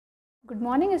Good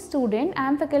morning student, I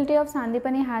am faculty of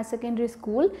SANDIPANI Higher Secondary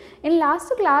School. In last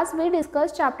class we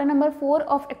discussed chapter number 4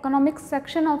 of economics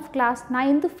section of class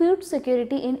 9th food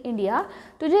security in India.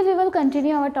 Today we will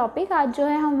continue our topic. आज जो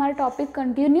है हम हमारा topic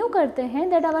continue करते हैं.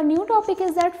 That our new topic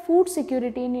is that food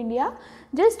security in India.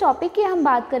 जिस topic की हम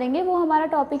बात करेंगे वो हमारा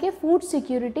टॉपिक है फूड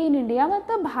सिक्योरिटी इन इंडिया.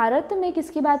 मतलब भारत में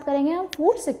किसकी बात करेंगे, हम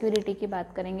फूड सिक्योरिटी की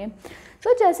बात करेंगे.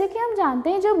 तो जैसे कि हम जानते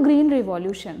हैं जब ग्रीन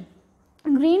रिवॉल्यूशन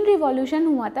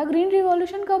हुआ था. ग्रीन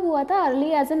रिवॉल्यूशन कब हुआ था? Early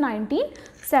as a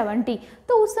 1970.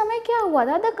 तो उस समय क्या हुआ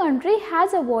था? The country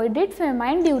has avoided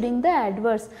famine during the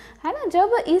adverse, है ना.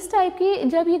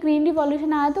 जब ये ग्रीन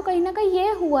रिवॉल्यूशन आया तो कहीं ना कहीं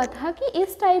ये हुआ था कि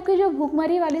इस टाइप की जो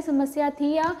भूखमरी वाली समस्या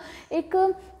थी या एक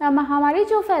महामारी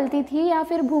जो फैलती थी या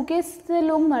फिर भूखे से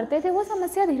लोग मरते थे, वो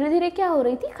समस्या धीरे धीरे क्या हो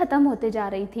रही थी, ख़त्म होते जा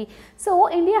रही थी. So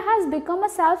India has become a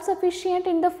self sufficient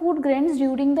in the food grains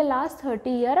during the last 30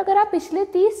 year. अगर आप पिछले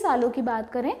 30 सालों की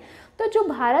बात करें तो जो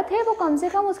भारत है वो कम से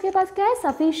कम उसके पास क्या है,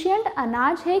 सफिशिएंट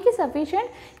अनाज है कि सफिशिएंट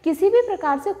किसी भी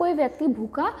प्रकार से कोई व्यक्ति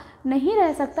भूखा नहीं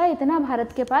रह सकता, इतना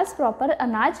भारत के पास प्रॉपर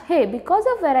अनाज है. Because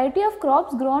of variety of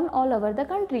crops grown all over the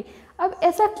country. अब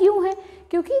ऐसा क्यों है?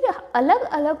 क्योंकि अलग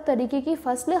अलग तरीके की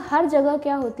फसल हर जगह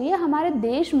क्या होती है, हमारे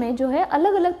देश में जो है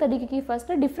अलग अलग तरीके की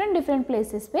फसल डिफरेंट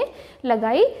प्लेसेस पे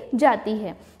लगाई जाती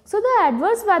है. So the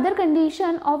adverse weather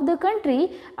condition of the country,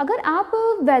 अगर आप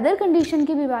वेदर कंडीशन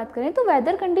की भी बात करें तो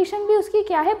वेदर कंडीशन भी उसकी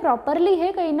क्या है, प्रॉपरली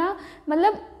है. कहीं ना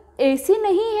मतलब ऐसी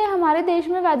नहीं है हमारे देश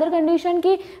में वेदर कंडीशन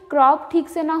की क्रॉप ठीक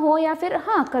से ना हो या फिर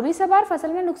हाँ कभी सबार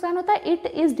फसल में नुकसान होता है. इट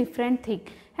इज़ डिफरेंट थिंग,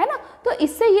 है ना. तो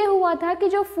इससे ये हुआ था कि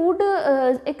जो फूड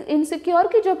एक इनसिक्योर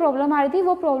की जो प्रॉब्लम आ रही थी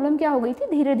वो प्रॉब्लम क्या हो गई थी,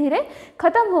 धीरे धीरे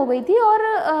ख़त्म हो गई थी.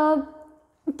 और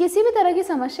किसी भी तरह की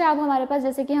समस्या अब हमारे पास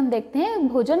जैसे कि हम देखते हैं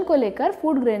भोजन को लेकर,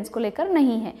 फूड ग्रेन्स को लेकर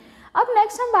नहीं है. अब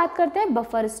नेक्स्ट हम बात करते हैं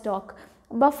बफर स्टॉक.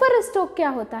 बफर स्टॉक क्या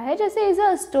होता है? जैसे इज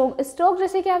अ स्टॉक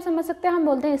जैसे कि आप समझ सकते हैं, हम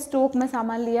बोलते हैं स्टॉक में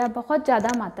सामान लिया बहुत ज़्यादा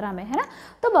मात्रा में, है ना.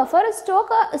 तो बफर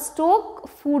स्टॉक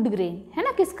फूड ग्रेन, है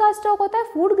ना. किसका स्टॉक होता है?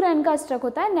 फूड ग्रेन का स्टॉक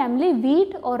होता है, नेमली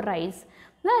व्हीट और राइस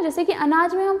ना. जैसे कि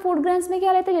अनाज में हम फूड ग्रेन्स में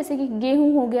क्या लेते हैं, जैसे कि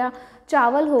गेहूं हो गया,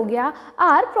 चावल हो गया.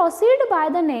 आर प्रोसीड बाय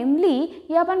द नेमली,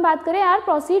 ये अपन बात करें are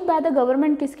proceed by the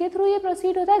government. किसके थ्रू ये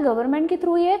प्रोसीड होता है? गवर्नमेंट के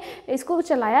थ्रू ये इसको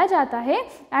चलाया जाता है.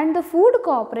 And the food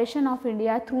corporation of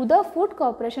India through the food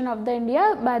corporation of the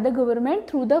India by the government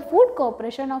through the food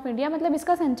corporation of India. मतलब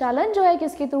इसका संचालन जो है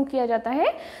किसके थ्रू किया जाता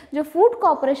है? जो फूड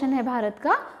कॉर्पोरेशन है भारत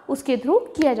का उसके थ्रू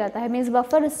किया जाता है. Means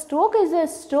buffer stock is a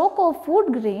stock of food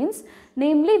grains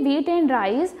namely wheat and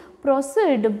rice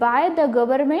proceed by the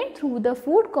government through the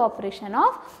food corporation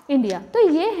of India. तो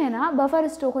ये है ना बफर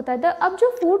स्टॉक होता है. अब जो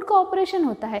फूड कॉर्पोरेशन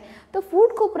होता है, तो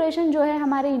फूड कॉर्पोरेशन जो है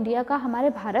हमारे इंडिया का, हमारे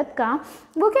भारत का,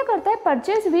 वो क्या करता है,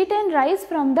 purchase wheat and rice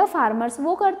from the farmers.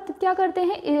 वो क्या करते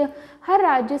हैं, हर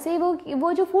राज्य से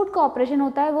वो जो फूड कॉर्पोरेशन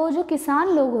होता है, वो जो किसान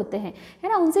लोग होते हैं, है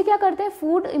ना, उनसे क्या करते हैं,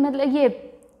 फूड मतलब ये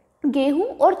गेहूं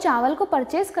और चावल को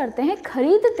परचेज करते हैं,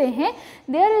 खरीदते हैं.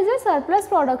 There is a surplus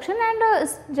production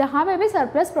and जहाँ पे भी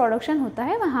सरप्लस प्रोडक्शन होता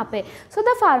है वहाँ पे so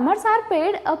the farmers are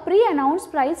paid a pre announce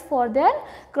price for their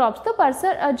crops.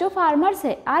 तो जो फार्मर्स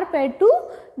है आर पेड टू,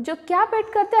 जो क्या पेड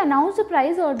करते हैं, अनाउंस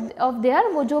प्राइस ऑफ देयर,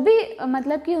 वो जो भी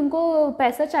मतलब कि उनको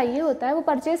पैसा चाहिए होता है वो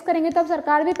परचेज करेंगे, तब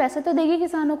सरकार भी पैसा तो देगी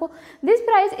किसानों को. This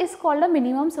price is called a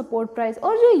minimum support price.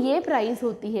 और जो ये प्राइस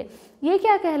होती है ये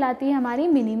क्या कहलाती है, हमारी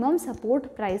मिनिमम सपोर्ट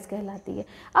प्राइस कहलाती है.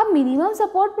 अब मिनिमम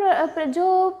सपोर्ट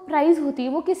जो प्राइस होती है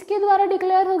वो किसके द्वारा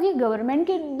डिक्लेयर होगी? गवर्नमेंट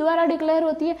के द्वारा डिक्लेयर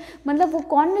होती है. मतलब वो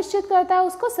कौन निश्चित करता है?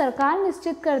 उसको सरकार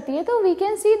निश्चित करती है. तो we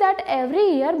can see that every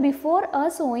year before a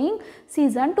sowing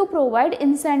season two provide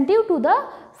incentive to the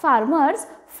farmers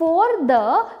for the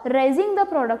raising the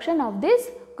production of this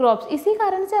crops. इसी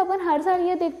कारण से अपन हर साल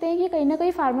ये देखते हैं कि कहीं ना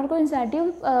कहीं फार्मर को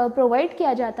इंसेंटिव प्रोवाइड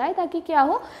किया जाता है ताकि क्या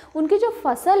हो, उनकी जो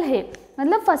फसल है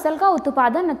मतलब फसल का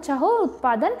उत्पादन अच्छा हो,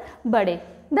 उत्पादन बढ़े.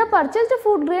 The purchased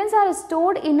food grains are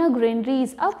stored in a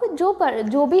granaries. अब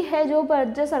जो भी है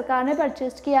जो सरकार ने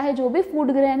परचेज किया है, जो भी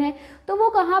फूड ग्रेन है, तो वो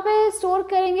कहाँ पे स्टोर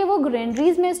करेंगे? वो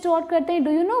ग्रेनरीज में स्टोर करते हैं.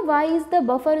 Do you know why is the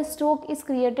buffer stock is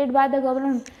created by the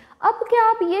government? अब क्या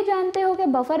आप ये जानते हो कि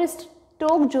बफर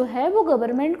स्टॉक जो है वो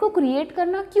गवर्नमेंट को क्रिएट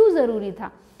करना क्यों ज़रूरी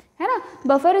था, है ना.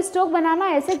 बफर स्टॉक बनाना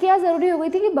ऐसे क्या ज़रूरी हो गई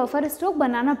थी कि बफर स्टॉक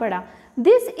बनाना पड़ा.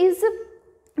 This is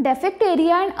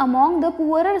Defectaria and among the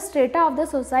poorer strata of the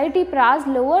society price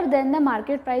lower than the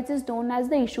market price is known as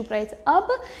the issue price। अब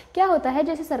क्या होता है,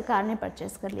 जैसे सरकार ने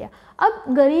परचेस कर लिया, अब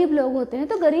गरीब लोग होते हैं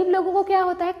तो गरीब लोगों को क्या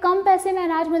होता है, कम पैसे में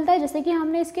अनाज मिलता है। जैसे कि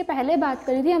हमने इसके पहले बात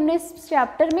करी थी, हमने इस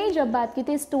चैप्टर में ही जब बात की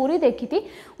थी, स्टोरी देखी थी,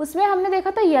 उसमें हमने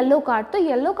देखा था येलो कार्ड। तो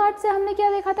येलो कार्ड से हमने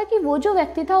क्या देखा था कि वो जो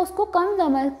व्यक्ति था उसको कम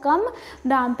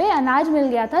दाम पे अनाज मिल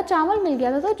गया था, चावल मिल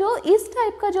गया था। तो जो इस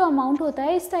टाइप का जो अमाउंट होता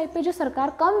है, इस टाइप पे जो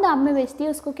सरकार कम दाम में बेचती है,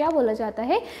 उसको क्या बोला जाता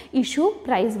है, इशू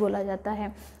प्राइस बोला जाता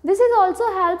है। This is also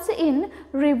helps in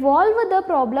revolve the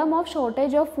problem of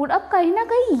shortage of food. अब कहीं ना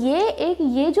कहीं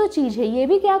ये जो चीज़ है, ये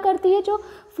भी क्या करती है, जो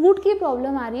फूड की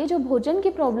प्रॉब्लम आ रही है, जो भोजन की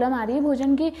प्रॉब्लम आ रही है,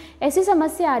 भोजन की ऐसी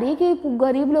समस्या आ रही है कि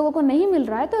गरीब लोगों को नहीं मिल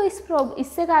रहा है, तो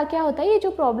इससे क्या होता है, ये जो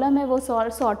प्रॉब्लम है वो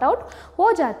सॉर्ट आउट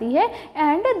हो जाती है।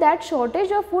 And that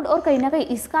shortage of food, और कहीं ना कहीं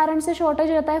इस कारण से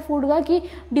शॉर्टेज होता है फूड का कि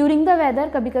ड्यूरिंग द वेदर,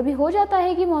 कभी कभी हो जाता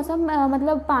है कि मौसम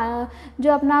मतलब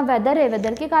जो अपना वेदर है,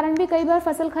 वेदर के कारण भी कई बार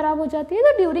फसल खराब हो जाती है।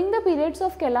 तो during the periods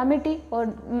of calamity, और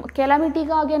कैलामिटी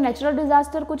का आ गया, नेचुरल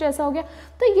डिजास्टर कुछ ऐसा हो गया,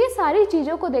 तो ये सारी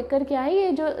चीज़ों को देखकर क्या है,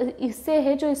 ये जो इससे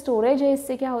है, जो स्टोरेज है,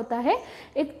 इससे क्या होता है,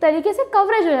 एक तरीके से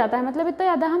कवरेज हो जाता है, मतलब इतना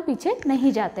ज़्यादा हम पीछे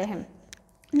नहीं जाते हैं।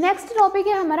 नेक्स्ट टॉपिक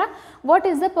है हमारा what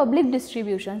is the public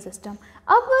distribution system.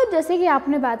 अब जैसे कि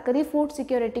आपने बात करी फूड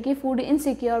सिक्योरिटी की, फूड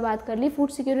इनसिक्योर बात कर ली, फूड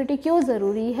सिक्योरिटी क्यों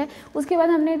ज़रूरी है, उसके बाद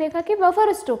हमने देखा कि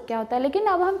बफर स्टॉक क्या होता है। लेकिन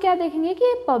अब हम क्या देखेंगे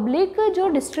कि पब्लिक जो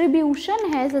डिस्ट्रीब्यूशन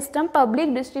है सिस्टम,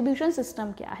 पब्लिक डिस्ट्रीब्यूशन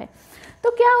सिस्टम क्या है। तो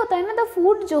क्या होता है ना, द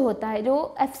फूड जो होता है, जो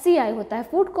FCI होता है,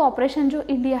 फूड कॉर्पोरेशन जो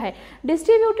इंडिया है,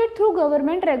 distributed through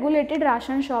government regulated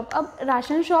ration shop. अब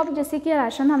राशन शॉप, जैसे कि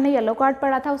राशन हमने येलो कार्ड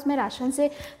पढ़ा था, उसमें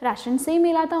राशन से ही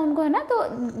मिला था उनको, है ना। तो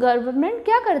गवर्नमेंट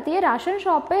क्या करती है, राशन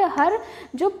शॉप पे हर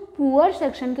जो पुअर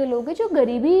सेक्शन के लोग हैं, जो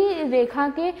गरीबी रेखा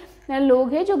के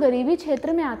लोग हैं, जो गरीबी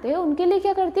क्षेत्र में आते हैं, उनके लिए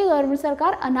क्या करती है गवर्नमेंट,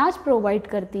 सरकार अनाज प्रोवाइड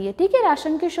करती है, ठीक है,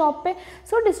 राशन की शॉप पे।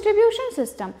 सो डिस्ट्रीब्यूशन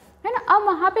सिस्टम है ना। अब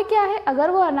वहाँ पे क्या है,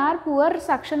 अगर वो अनार पुअर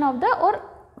सेक्शन ऑफ द, और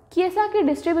कैसा कि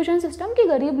डिस्ट्रीब्यूशन सिस्टम की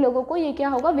गरीब लोगों को ये क्या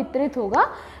होगा, वितरित होगा,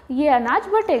 ये अनाज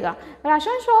बटेगा।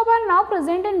 Ration shop are now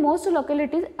present in most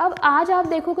localities. अब आज आप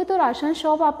देखोगे तो राशन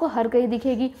शॉप आपको हर कहीं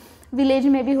दिखेगी, विलेज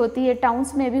में भी होती है,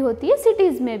 टाउन्स में भी होती है,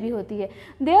 सिटीज़ में भी होती है।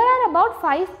 देयर आर अबाउट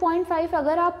 5.5,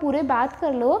 अगर आप पूरे बात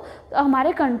कर लो तो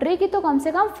हमारे कंट्री की, तो कम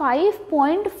से कम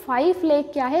 5.5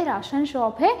 लाख क्या है, राशन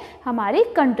शॉप है हमारी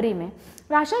कंट्री में।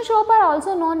 Ration shop are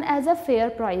also known as a fair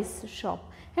price shop,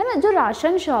 है ना। जो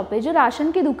राशन शॉप है, जो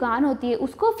राशन की दुकान होती है,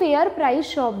 उसको फेयर प्राइस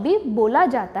शॉप भी बोला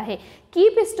जाता है।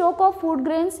 Keep stock of food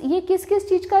grains, ये किस किस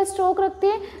चीज़ का स्टॉक रखते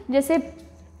हैं, जैसे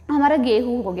हमारा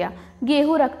गेहूँ हो गया,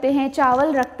 गेहूँ रखते हैं,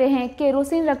 चावल रखते हैं,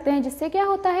 केरोसिन रखते हैं, जिससे क्या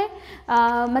होता है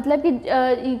मतलब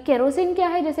कि केरोसिन क्या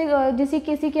है, जैसे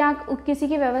किसी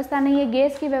की व्यवस्था नहीं है,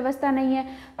 गैस की व्यवस्था नहीं है,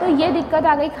 तो ये दिक्कत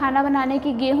आ गई खाना बनाने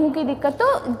की, गेहूँ की दिक्कत।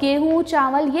 तो गेहूँ,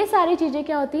 चावल, ये सारी चीज़ें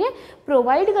क्या होती है,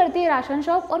 प्रोवाइड करती है राशन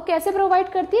शॉप। और कैसे प्रोवाइड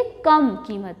करती है, कम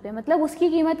कीमत पे, मतलब उसकी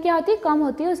कीमत क्या होती है, कम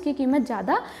होती है, उसकी कीमत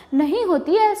ज़्यादा नहीं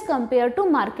होती है as compare to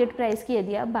market price की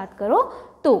यदि आप बात करो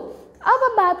तो। अब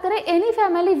बात करें एनी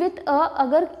फैमिली विथ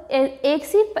अगर एक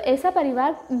सी ऐसा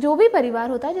परिवार, जो भी परिवार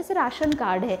होता है, जैसे राशन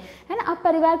कार्ड है ना, अब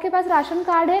परिवार के पास राशन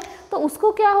कार्ड है तो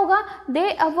उसको क्या होगा,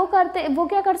 अब वो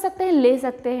क्या कर सकते हैं, ले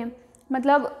सकते हैं,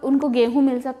 मतलब उनको गेहूँ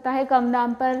मिल सकता है कम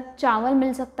दाम पर, चावल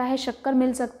मिल सकता है, शक्कर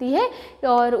मिल सकती है,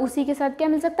 और उसी के साथ क्या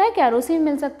मिल सकता है, केरोसिन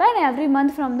मिल सकता है, every month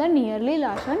from the nearly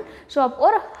ration shop,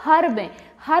 और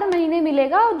हर महीने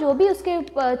मिलेगा, और जो भी उसके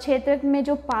क्षेत्र में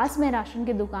जो पास में राशन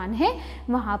की दुकान है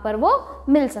वहाँ पर वो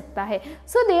मिल सकता है।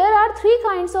 So there are 3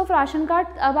 kinds of ration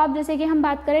card. अब आप जैसे कि हम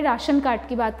बात करें राशन कार्ड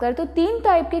की बात करें तो 3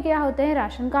 टाइप के क्या होते हैं,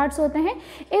 राशन कार्ड्स होते हैं।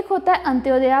 एक होता है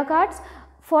Antyodaya cards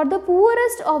for the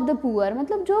poorest of the poor,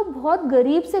 मतलब जो बहुत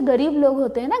गरीब से गरीब लोग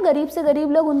होते हैं ना, गरीब से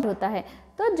गरीब लोग उन होता है।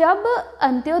 तो जब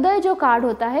अंत्योदय जो कार्ड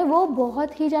होता है वो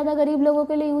बहुत ही ज़्यादा गरीब लोगों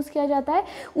के लिए यूज़ किया जाता है।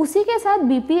 उसी के साथ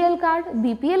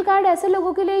बीपीएल कार्ड ऐसे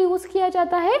लोगों के लिए यूज़ किया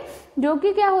जाता है जो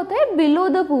कि क्या होता है, बिलो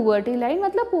द पॉवर्टी लाइन,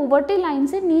 मतलब पॉवर्टी लाइन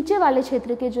से नीचे वाले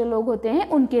क्षेत्र के जो लोग होते हैं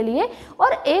उनके लिए।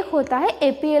 और एक होता है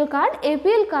एपीएल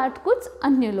कार्ड कुछ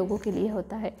अन्य लोगों के लिए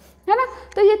होता है ना।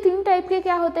 तो ये 3 टाइप के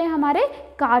क्या होते हैं, हमारे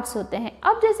कार्ड्स होते हैं।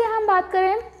 अब जैसे हम बात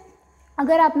करें,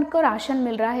 अगर आपको राशन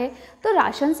मिल रहा है तो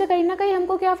राशन से कहीं ना कहीं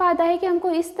हमको क्या फ़ायदा है कि हमको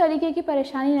इस तरीके की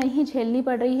परेशानी नहीं झेलनी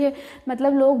पड़ रही है,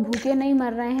 मतलब लोग भूखे नहीं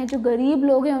मर रहे हैं, जो गरीब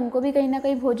लोग हैं उनको भी कहीं ना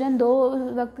कहीं भोजन, 2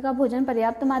 वक्त का भोजन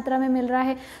पर्याप्त मात्रा में मिल रहा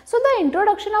है। So the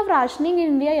introduction of rationing in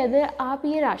India, यदि आप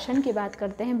ये राशन की बात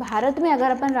करते हैं, भारत में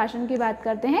अगर अपन राशन की बात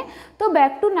करते हैं तो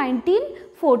back to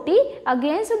 1940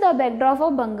 against the backdrop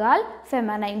of Bengal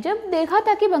फेमानाइन। जब देखा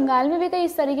था कि बंगाल में भी कई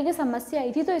इस तरीके की समस्या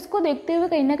आई थी, तो इसको देखते हुए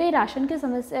कहीं ना कहीं राशन की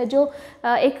समस्या जो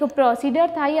एक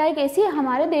प्रोसीजर था या एक ऐसी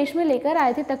हमारे देश में लेकर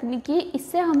आए थे तकनीकी,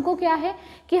 इससे हमको क्या है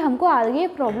कि हमको आगे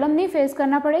प्रॉब्लम नहीं फेस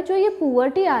करना पड़े। जो ये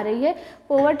पुअर्टी आ रही है,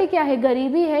 पॉवर्टी क्या है,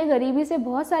 गरीबी है, गरीबी से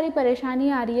बहुत सारी परेशानी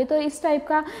आ रही है, तो इस टाइप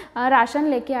का राशन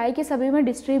लेके आए कि सभी में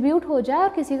डिस्ट्रीब्यूट हो जाए और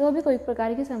किसी को भी कोई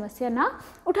प्रकार की समस्या ना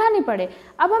उठानी पड़े।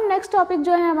 अब हम नेक्स्ट टॉपिक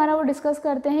जो है हमारा वो डिस्कस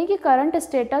करते हैं कि current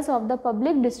status of the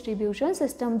public distribution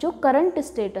system. जो करंट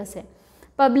स्टेटस है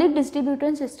पब्लिक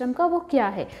डिस्ट्रीब्यूशन सिस्टम का वो क्या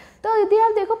है। तो यदि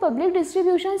आप देखो पब्लिक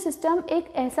डिस्ट्रीब्यूशन सिस्टम एक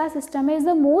ऐसा सिस्टम है, इज़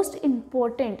द मोस्ट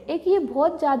इम्पोर्टेंट, एक ये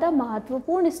बहुत ज़्यादा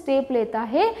महत्वपूर्ण स्टेप लेता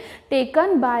है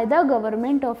taken by the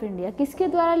government of India. किसके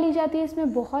द्वारा ली जाती है,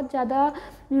 इसमें बहुत ज़्यादा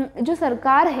जो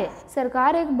सरकार है,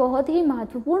 सरकार एक बहुत ही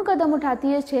महत्वपूर्ण कदम उठाती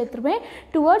है इस क्षेत्र में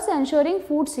टुवर्ड्स एंश्योरिंग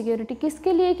फूड सिक्योरिटी।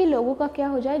 किसके लिए, कि लोगों का क्या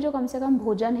हो जाए, जो कम से कम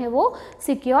भोजन है वो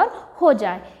सिक्योर हो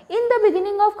जाए। In the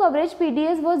beginning of coverage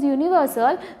PDS was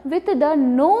universal with the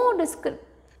no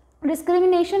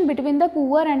discrimination between the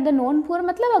poor and the non poor.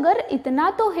 मतलब अगर इतना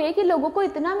तो है कि लोगों को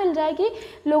इतना मिल जाए कि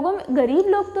लोगों में, गरीब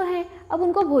लोग तो हैं, अब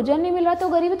उनको भोजन नहीं मिल रहा तो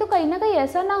गरीब है, तो कहीं ना कहीं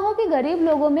ऐसा ना हो कि गरीब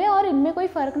लोगों में और इनमें कोई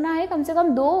फ़र्क ना है, कम से कम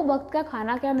 2 वक्त का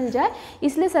खाना क्या मिल जाए।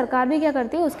 इसलिए सरकार भी क्या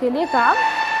करती है, उसके लिए काम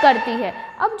करती है।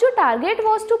 अब जो target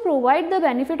was to provide the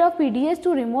benefit of PDS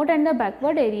to remote and the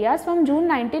backward areas from June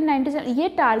 1997। ये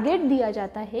टारगेट दिया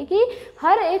जाता है कि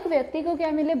हर एक व्यक्ति को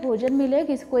क्या मिले, भोजन मिले,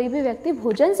 कोई भी व्यक्ति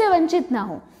भोजन से वंचित ना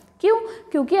हो। क्यों,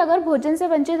 क्योंकि अगर भोजन से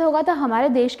वंचित होगा तो हमारे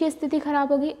देश की स्थिति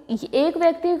खराब होगी। एक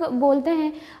व्यक्ति बोलते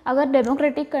हैं, अगर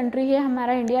डेमोक्रेटिक कंट्री है,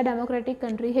 हमारा इंडिया डेमोक्रेटिक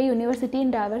कंट्री है, यूनिवर्सिटी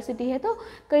इन डाइवर्सिटी है, तो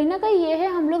कहीं ना कहीं ये है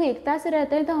हम लोग एकता से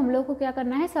रहते हैं, तो हम लोग को क्या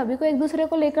करना है, सभी को एक दूसरे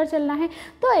को लेकर चलना है।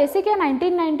 तो ऐसे क्या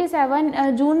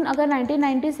 1997 जून, अगर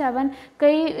 1997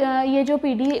 कई ये जो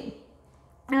पीडी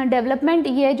डेवलपमेंट,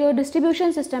 ये जो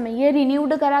डिस्ट्रीब्यूशन सिस्टम है ये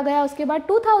रिन्यूड करा गया। उसके बाद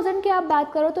 2000 की आप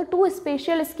बात करो तो 2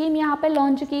 स्पेशल स्कीम यहाँ पे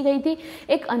लॉन्च की गई थी,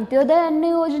 एक अंत्योदय अन्न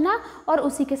योजना और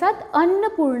उसी के साथ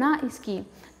अन्नपूर्णा स्कीम।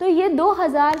 तो ये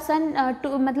 2000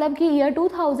 मतलब कि ईयर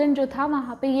 2000 जो था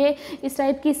वहाँ पे ये इस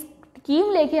टाइप की स्कीम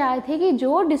लेके आए थे कि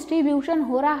जो डिस्ट्रीब्यूशन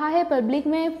हो रहा है पब्लिक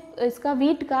में इसका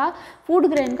वीट का, फूड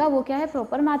ग्रेन का, वो क्या है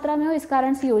प्रॉपर मात्रा में हो। इस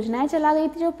कारण से योजनाएं चला गई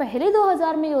थी। जो पहले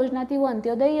 2000 में योजना थी वो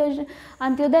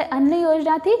अंत्योदय अन्न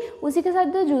योजना थी। उसी के साथ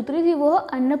जो दूसरी थी वो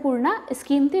अन्नपूर्णा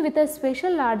स्कीम थी with a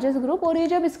special largest group. और ये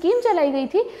जब स्कीम चलाई गई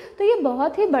थी तो ये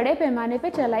बहुत ही बड़े पैमाने पर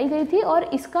चलाई गई थी और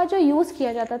इसका जो यूज़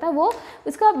किया जाता था वो,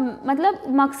 इसका मतलब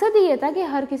मकसद ही ये था कि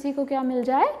हर किसी को क्या मिल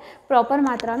जाए, प्रॉपर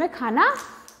मात्रा में खाना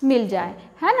मिल जाए,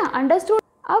 है ना, अंडरस्टूड।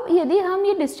 अब यदि हम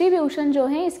ये डिस्ट्रीब्यूशन जो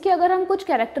है इसके अगर हम कुछ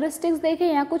कैरेक्टरिस्टिक्स देखें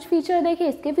या कुछ फीचर देखें,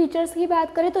 इसके फीचर्स की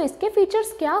बात करें तो इसके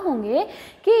फीचर्स क्या होंगे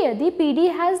कि यदि पीडी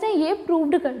हैज़ ने ये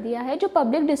प्रूव्ड कर दिया है, जो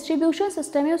पब्लिक डिस्ट्रीब्यूशन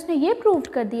सिस्टम है उसने ये प्रूव्ड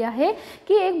कर दिया है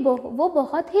कि वो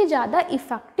बहुत ही ज़्यादा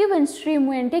इफेक्टिव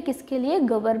इंस्ट्रूमेंट है, किसके लिए,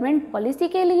 गवर्नमेंट पॉलिसी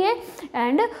के लिए।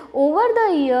 And over the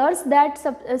years that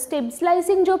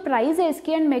stabilising जो प्राइस है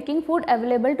इसकी and making food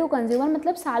available to consumer,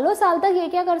 मतलब सालों साल तक ये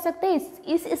क्या कर सकते हैं,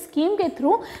 इस स्कीम के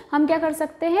थ्रू हम क्या कर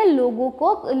सकते हैं,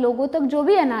 लोगों तक जो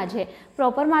भी अनाज है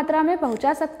प्रॉपर मात्रा में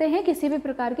पहुंचा सकते हैं। किसी भी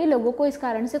प्रकार के लोगों को इस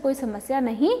कारण से कोई समस्या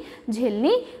नहीं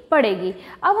झेलनी पड़ेगी।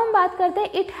 अब हम बात करते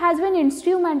हैं it has been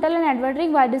instrumental and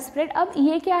एडवर्टिंग wide spread. अब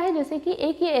ये क्या है, जैसे कि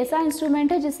एक ये ऐसा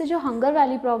इंस्ट्रूमेंट है जिससे जो हंगर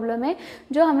वाली प्रॉब्लम है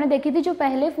जो हमने देखी थी, जो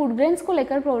पहले फूड ग्रेन्स को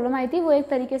लेकर प्रॉब्लम आई थी, वो एक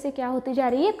तरीके से क्या होती जा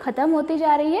रही है, ख़त्म होती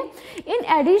जा रही है। इन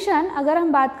एडिशन अगर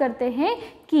हम बात करते हैं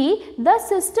कि the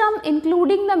system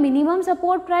including the minimum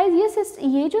support price,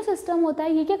 ये जो सिस्टम होता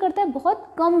है ये क्या करता है, बहुत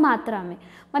कम मात्रा में,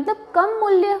 मतलब कम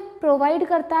मूल्य प्रोवाइड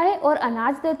करता है और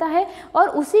अनाज देता है, और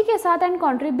उसी के साथ and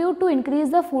contribute to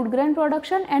increase the food grain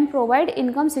production and provide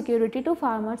income security to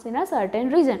farmers in a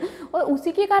certain reason. और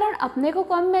उसी के कारण अपने को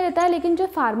कम में देता है, लेकिन जो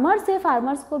फार्मर्स है,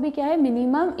 फार्मर्स को भी क्या है,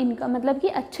 मिनिमम इनकम, मतलब कि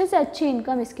अच्छे से अच्छी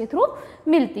इनकम इसके थ्रू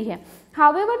मिलती है।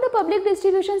 However, the public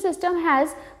distribution system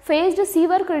has faced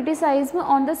severe criticism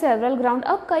on the several ground।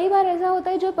 अब कई बार ऐसा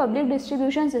होता है जो पब्लिक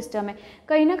डिस्ट्रीब्यूशन सिस्टम है,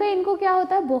 कहीं ना कहीं इनको क्या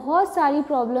होता है, बहुत सारी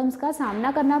प्रॉब्लम्स का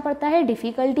सामना करना पड़ता है,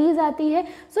 डिफ़िकल्टीज आती है।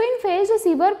 सो इन face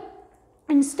sewer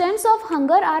instance of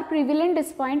hunger are prevalent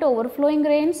despite overflowing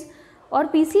grains और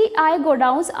PCI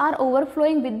godowns are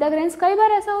overflowing with the grains. कई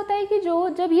बार ऐसा होता है कि जो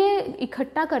जब ये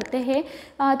इकट्ठा करते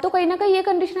हैं तो कहीं ना कहीं ये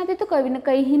कंडीशन आती है, तो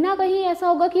कहीं ना कहीं ऐसा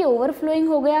होगा कि ओवरफ्लोइंग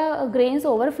हो गया, ग्रेन्स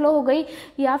ओवरफ्लो हो गई,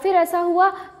 या फिर ऐसा हुआ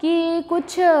कि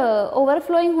कुछ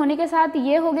ओवरफ्लोइंग होने के साथ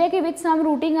ये हो गया कि with some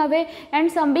routing away and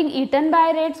some Bing eaten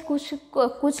by rates.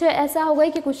 कुछ ऐसा हो गया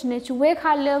कि कुछ ने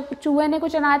चूहे ने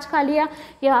कुछ अनाज खा लिया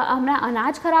या हमारा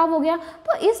अनाज खराब हो गया।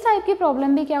 तो इस टाइप की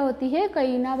प्रॉब्लम भी क्या होती है,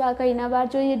 कहीं ना बार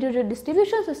जो ये जो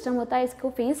डिस्ट्रीब्यूशन सिस्टम होता है इसको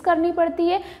फेस करनी पड़ती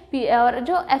है। और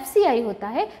जो FCI होता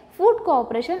है फूड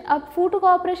कॉर्पोरेशन, अब फूड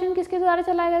कॉर्पोरेशन किसके द्वारा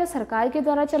चलाया जाएगा, सरकार के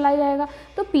द्वारा चलाया जाएगा।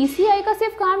 तो PCI का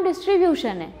सिर्फ काम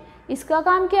डिस्ट्रीब्यूशन है, इसका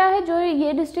काम क्या है, जो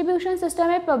ये डिस्ट्रीब्यूशन सिस्टम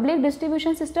है पब्लिक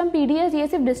डिस्ट्रीब्यूशन सिस्टम PDS, ये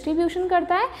सिर्फ डिस्ट्रीब्यूशन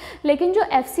करता है। लेकिन जो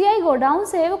FCI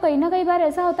गोडाउंस है वो कहीं ना कई बार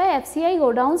ऐसा होता है, FCI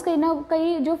गोडाउंस कहीं ना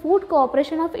कहीं जो फूड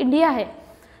कॉर्पोरेशन ऑफ इंडिया है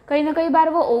कहीं ना कई बार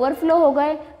वो ओवरफ्लो हो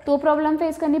गए तो प्रॉब्लम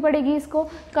फेस करनी पड़ेगी इसको।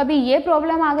 कभी ये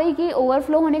प्रॉब्लम आ गई कि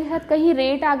ओवरफ्लो होने के साथ कहीं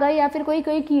रेट आ गए या फिर कोई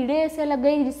कीड़े ऐसे लग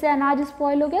गई जिससे अनाज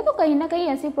स्पॉइल हो गया, तो कहीं ना कहीं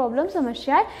ऐसी प्रॉब्लम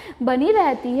समस्याएं बनी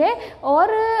रहती है।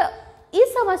 और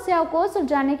इस समस्याओं को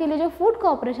सुलझाने के लिए जो फूड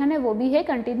कॉर्पोरेशन है वो भी है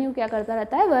कंटिन्यू क्या करता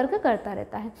रहता है, वर्क करता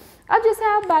रहता है। अब जैसे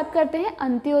आप बात करते हैं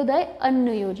अंत्योदय अन्न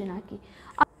योजना की।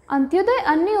 अंत्योदय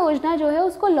अन्न योजना जो है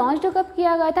उसको लॉन्च कब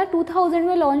किया गया था, 2000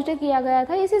 में लॉन्च किया गया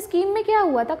था। इस स्कीम में क्या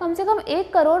हुआ था, कम से कम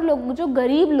 1 करोड़ लोग जो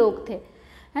गरीब लोग थे,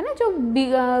 है ना, जो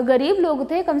गरीब लोग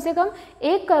थे, कम से कम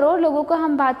 1 करोड़ लोगों को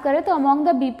हम बात करें तो अमॉन्ग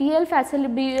द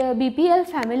BPL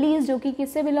फैमिलीज जो कि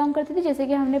किससे बिलोंग करती थी, जैसे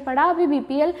कि हमने पढ़ा अभी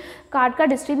BPL कार्ड का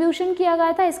डिस्ट्रीब्यूशन किया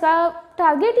गया था। इसका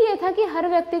टारगेट ये था कि हर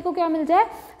व्यक्ति को क्या मिल जाए,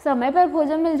 समय पर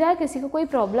भोजन मिल जाए, किसी को कोई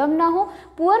प्रॉब्लम ना हो।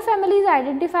 Poor families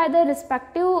identify the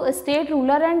respective state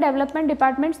rural and development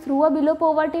departments through a below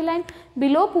poverty line.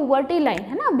 Below poverty line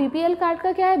है ना, BPL कार्ड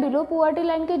का क्या है, बिलो पॉवर्टी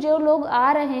लाइन के जो लोग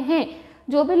आ रहे हैं,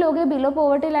 जो भी लोग हैं बिलो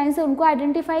पॉवर्टी लाइन से, उनको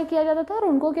आइडेंटिफाई किया जाता था और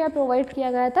उनको क्या प्रोवाइड किया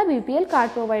गया था, BPL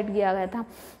कार्ड प्रोवाइड किया गया था।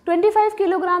 25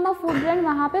 किलोग्राम ऑफ फूड ग्रेन,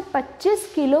 वहाँ पे 25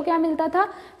 किलो क्या मिलता था,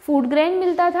 फूड ग्रेन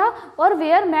मिलता था। और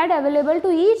were made available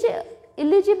to each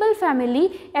eligible family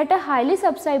at a highly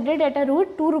subsidised at a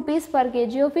root 2 rupees पर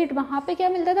kg ऑफ इट। वहाँ पे क्या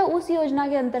मिलता था, उस योजना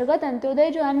के अंतर्गत, अंत्योदय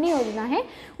जो अन्न योजना है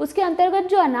उसके अंतर्गत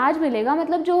जो अनाज मिलेगा,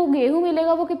 मतलब जो गेहूँ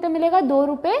मिलेगा वो कितना मिलेगा, 2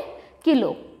 रुपये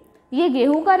किलो। ये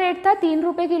गेहूं का रेट था, 3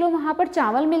 रुपये किलो वहाँ पर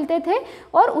चावल मिलते थे।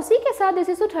 और उसी के साथ this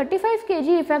is to 35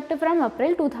 kg effect from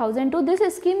April 2002। This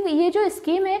scheme, ये जो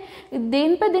स्कीम है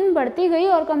दिन पे दिन बढ़ती गई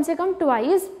और कम से कम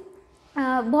ट्वाइस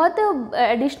बहुत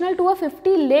additional to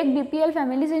 50 lakh BPL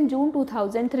families in जून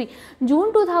 2003।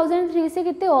 जून 2003 से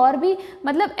कितने और भी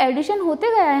मतलब एडिशन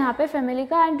होते गया यहाँ पे फैमिली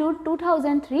का, and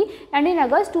 2003 and in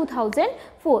August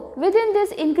 2004 with in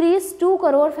this increase 2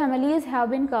 crore families have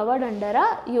been covered under a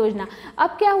योजना।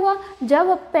 अब क्या हुआ,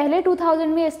 जब पहले 2000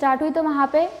 में स्टार्ट हुई तो वहाँ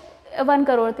पे 1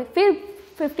 करोड़ थे, फिर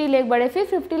 50 लाख बढ़े, फिर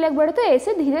 50 लाख बढ़े, तो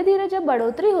ऐसे धीरे धीरे जब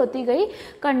बढ़ोतरी होती गई,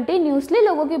 कंटिन्यूसली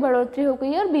लोगों की बढ़ोतरी हो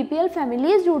गई और BPL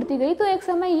फैमिलीज जुड़ती गई, तो एक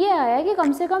समय ये आया कि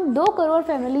कम से कम 2 करोड़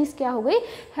फैमिलीज क्या हो गई,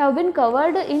 have been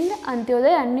covered in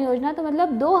Antyodaya अन्न योजना। तो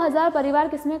मतलब 2000 परिवार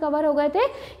किसमें कवर हो गए थे,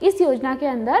 इस योजना के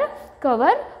अंदर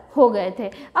कवर हो गए थे।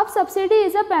 अब subsidy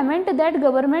is a payment that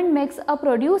government makes a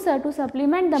producer to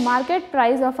supplement the market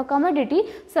price of a commodity.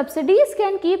 Subsidies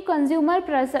can keep consumer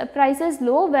prices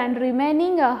low when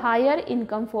remaining a higher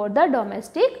income for the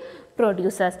domestic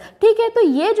producers. ठीक है, तो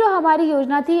ये जो हमारी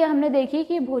योजना थी, ये हमने देखी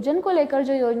कि भोजन को लेकर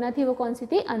जो योजना थी वो कौन सी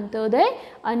थी, अंत्योदय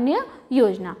अन्न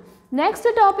योजना।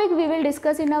 Next topic we will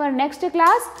discuss in our next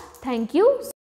class. Thank you.